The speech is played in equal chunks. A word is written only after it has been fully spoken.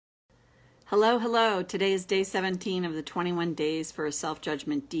Hello, hello. Today is day 17 of the 21 days for a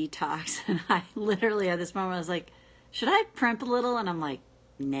self-judgment detox. And I literally at this moment I was like, should I primp a little? And I'm like,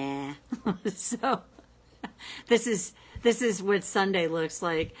 nah. So this is what Sunday looks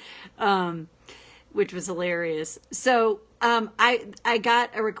like, which was hilarious. So I got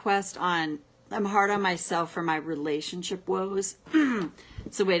a request on, I'm hard on myself for my relationship woes.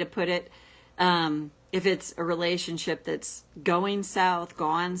 It's a way to put it. If it's a relationship that's going south,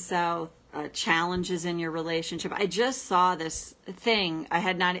 gone south, challenges in your relationship. I just saw this thing.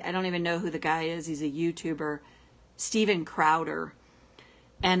 I don't even know who the guy is. He's a YouTuber, Steven Crowder.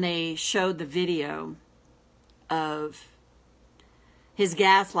 And they showed the video of his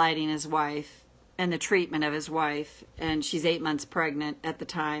gaslighting his wife and the treatment of his wife. And she's 8 months pregnant at the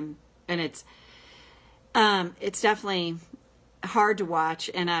time. And it's definitely hard to watch.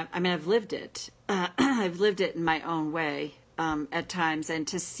 And I've lived it. I've lived it in my own way. At times, and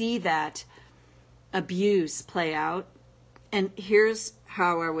to see that abuse play out. And here's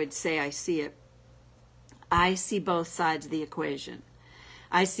how I would say I see it. I see both sides of the equation.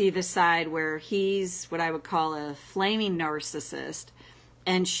 I see the side where he's what I would call a flaming narcissist,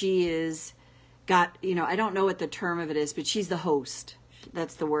 and she is got, I don't know what the term of it is, but she's the host.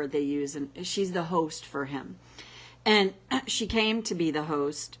 That's the word they use, and she's the host for him. And she came to be the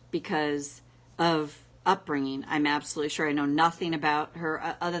host because of upbringing. I'm absolutely sure. I know nothing about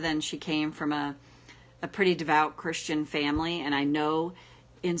her other than she came from a pretty devout Christian family, and I know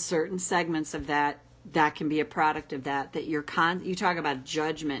in certain segments of that can be a product of that you talk about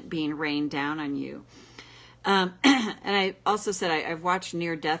judgment being rained down on you. And I also said I've watched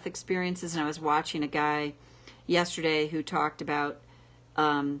near-death experiences, and I was watching a guy yesterday who talked about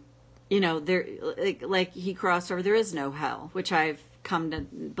there like he crossed over, there is no hell, which I've come to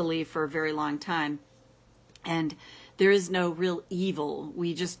believe for a very long time. And there is no real evil.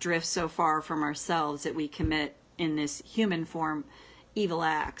 We just drift so far from ourselves that we commit in this human form evil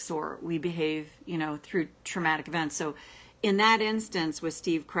acts, or we behave, through traumatic events. So in that instance with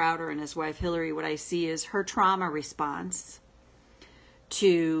Steve Crowder and his wife Hillary, what I see is her trauma response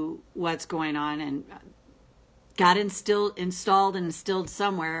to what's going on and got installed and instilled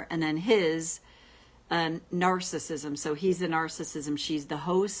somewhere, and then his narcissism. So he's the narcissism, she's the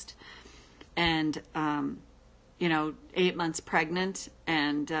host, and 8 months pregnant,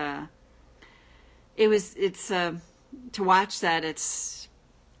 and to watch that, it's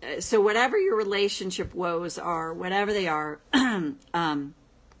so whatever your relationship woes are, whatever they are, I'm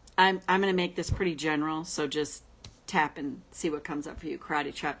going to make this pretty general, so just tap and see what comes up for you,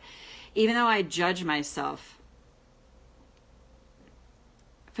 karate chop. Even though I judge myself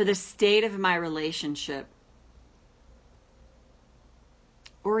for the state of my relationship,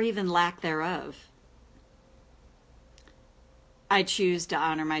 or even lack thereof, I choose to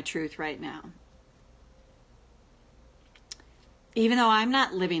honor my truth right now. Even though I'm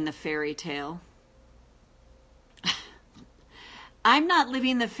not living the fairy tale, I'm not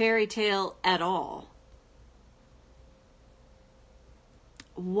living the fairy tale at all.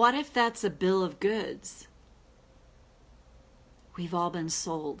 What if that's a bill of goods we've all been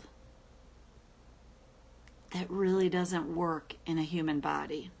sold that really doesn't work in a human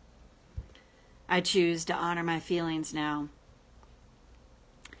body? I choose to honor my feelings now.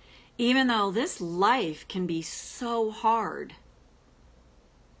 Even though this life can be so hard,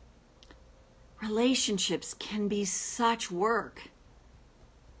 relationships can be such work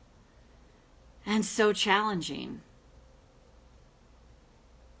and so challenging,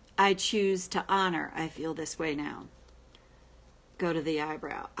 I choose to honor. I feel this way now. Go to the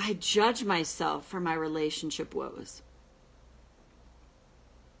eyebrow. I judge myself for my relationship woes.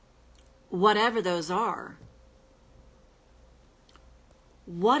 Whatever those are.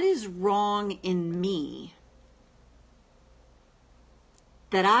 What is wrong in me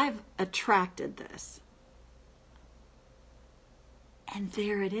that I've attracted this? And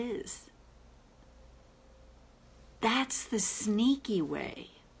there it is. That's the sneaky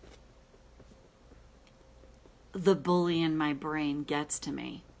way the bully in my brain gets to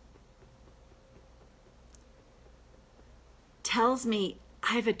me. Tells me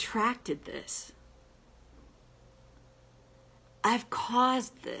I've attracted this. I've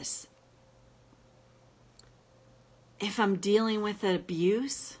caused this. If I'm dealing with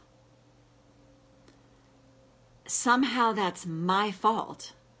abuse, somehow that's my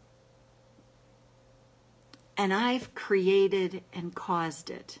fault. And I've created and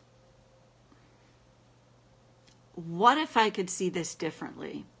caused it. What if I could see this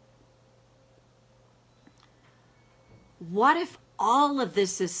differently? What if all of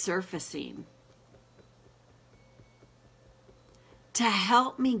this is surfacing to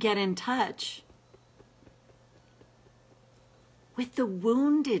help me get in touch with the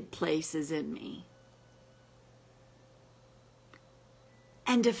wounded places in me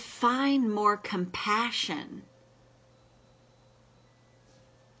and to find more compassion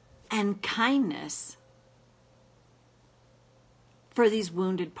and kindness for these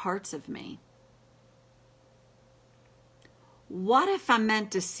wounded parts of me. What if I'm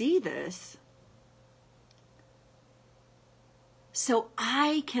meant to see this so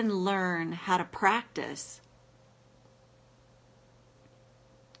I can learn how to practice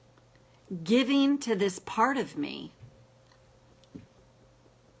giving to this part of me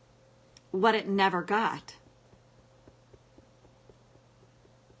what it never got?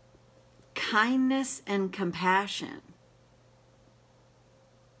 Kindness and compassion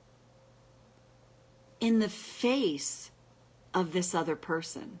in the face of this other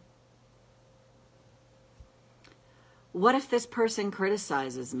person. What if this person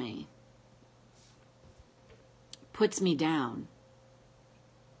criticizes me, puts me down,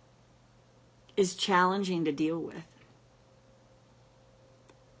 is challenging to deal with?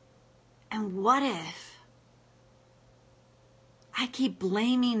 And what if I keep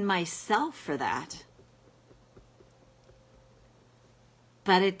blaming myself for that?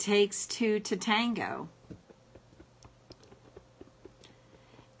 But it takes two to tango.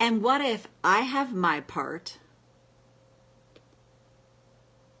 And what if I have my part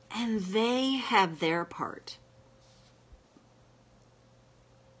and they have their part?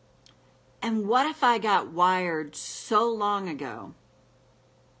 And what if I got wired so long ago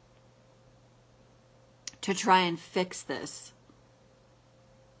to try and fix this?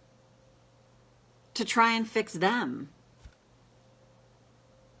 To try and fix them?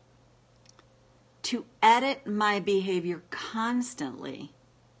 To edit my behavior constantly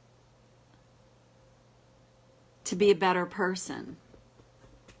to be a better person?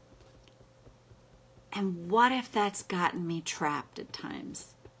 And what if that's gotten me trapped at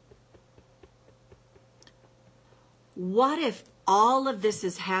times? What if all of this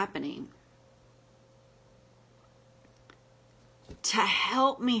is happening to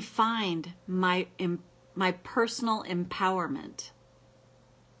help me find my personal empowerment?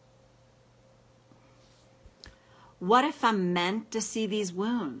 What if I'm meant to see these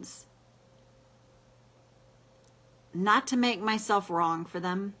wounds? Not to make myself wrong for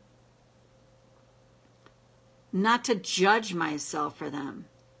them, not to judge myself for them,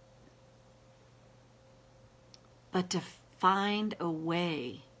 but to find a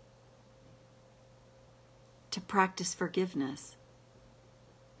way to practice forgiveness.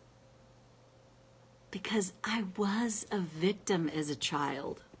 Because I was a victim as a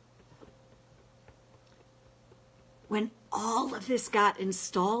child. When all of this got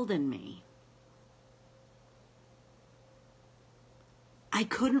installed in me, I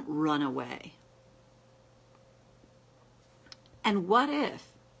couldn't run away. And what if,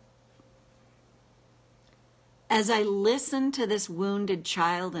 as I listened to this wounded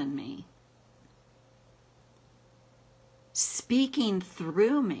child in me, speaking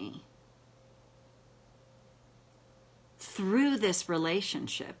through me, through this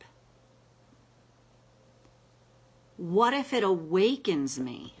relationship, what if it awakens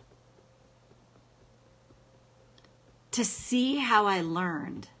me to see how I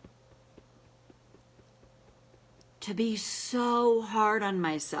learned to be so hard on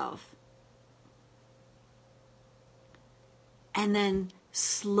myself and then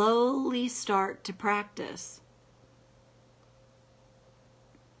slowly start to practice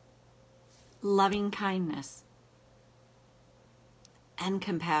loving kindness and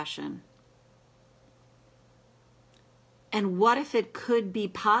compassion? And what if it could be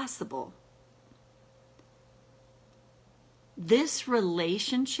possible? This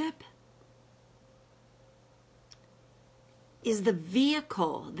relationship is the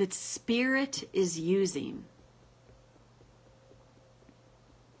vehicle that Spirit is using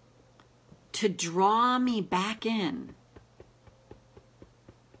to draw me back in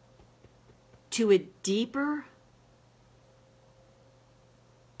to a deeper,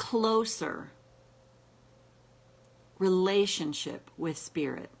 closer relationship with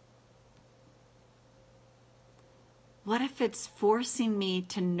Spirit. What if it's forcing me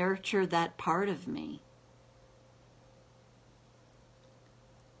to nurture that part of me?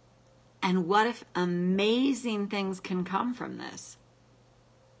 And what if amazing things can come from this?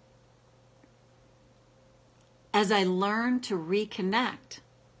 As I learn to reconnect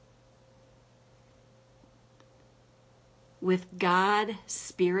with God,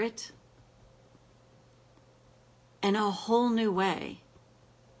 Spirit, in a whole new way.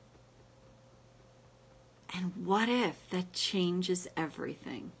 And what if that changes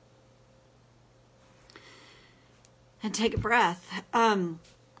everything? And take a breath. I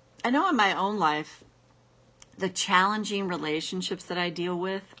know in my own life, the challenging relationships that I deal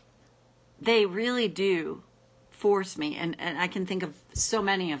with, they really do force me. And I can think of so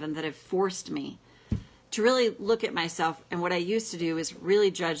many of them that have forced me to really look at myself. And what I used to do is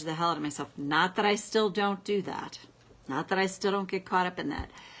really judge the hell out of myself. Not that I still don't do that. Not that I still don't get caught up in that.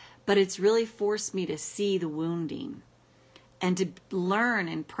 But it's really forced me to see the wounding and to learn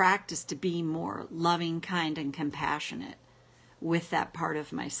and practice to be more loving, kind, and compassionate with that part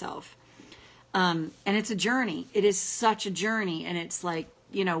of myself. And it's a journey. It is such a journey. And it's like,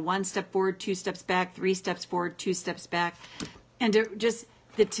 you know, 1 step forward, 2 steps back, 3 steps forward, 2 steps back. And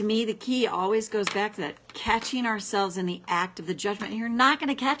to me, the key always goes back to that, catching ourselves in the act of the judgment. And you're not going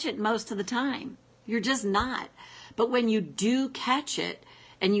to catch it most of the time. You're just not. But when you do catch it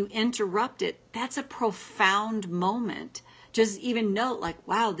and you interrupt it, that's a profound moment. Just even note, like,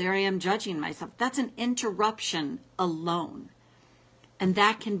 wow, there I am judging myself. That's an interruption alone. And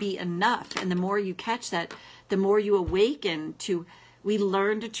that can be enough. And the more you catch that, the more you awaken to, we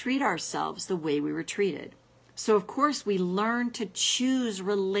learn to treat ourselves the way we were treated. So, of course, we learn to choose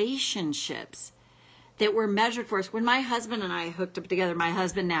relationships that were measured for us. When my husband and I hooked up together, my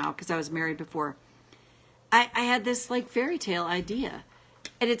husband now, because I was married before, I had this like fairy tale idea.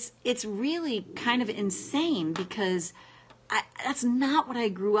 And it's really kind of insane because that's not what I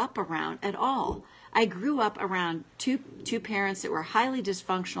grew up around at all. I grew up around two parents that were highly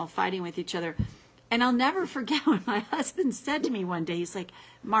dysfunctional, fighting with each other. And I'll never forget when my husband said to me one day, he's like,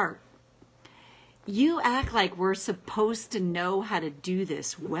 Mart, you act like we're supposed to know how to do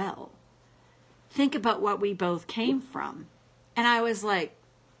this well. Think about what we both came from. And I was like,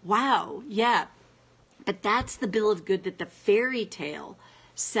 wow, yeah. But that's the bill of good that the fairy tale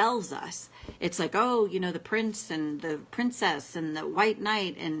sells us. It's like, oh, you know, the prince and the princess and the white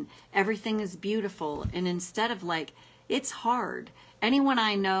knight and everything is beautiful. And instead of like, it's hard. Anyone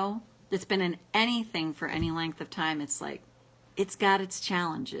I know that's been in anything for any length of time, it's like, it's got its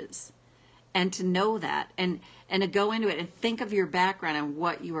challenges. And to know that and to go into it and think of your background and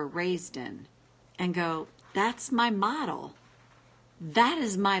what you were raised in and go, that's my model. That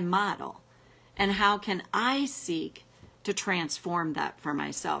is my model. And how can I seek to transform that for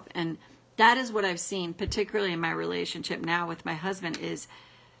myself? And that is what I've seen, particularly in my relationship now with my husband, is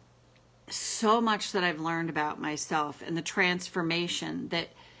so much that I've learned about myself and the transformation that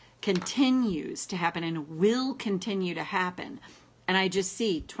continues to happen and will continue to happen. And I just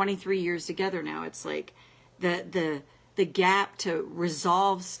see 23 years together now, it's like the gap to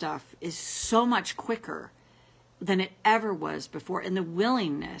resolve stuff is so much quicker than it ever was before. And the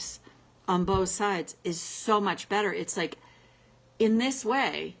willingness on both sides is so much better. It's like, in this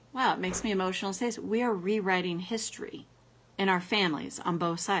way, wow, it makes me emotional to say this, we are rewriting history in our families on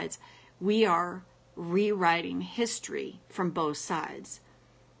both sides. We are rewriting history from both sides.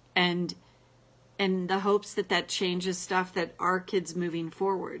 And in the hopes that that changes stuff that our kids moving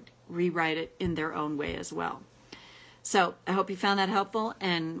forward rewrite it in their own way as well. So I hope you found that helpful,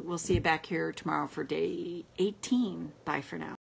 and we'll see you back here tomorrow for day 18. Bye for now.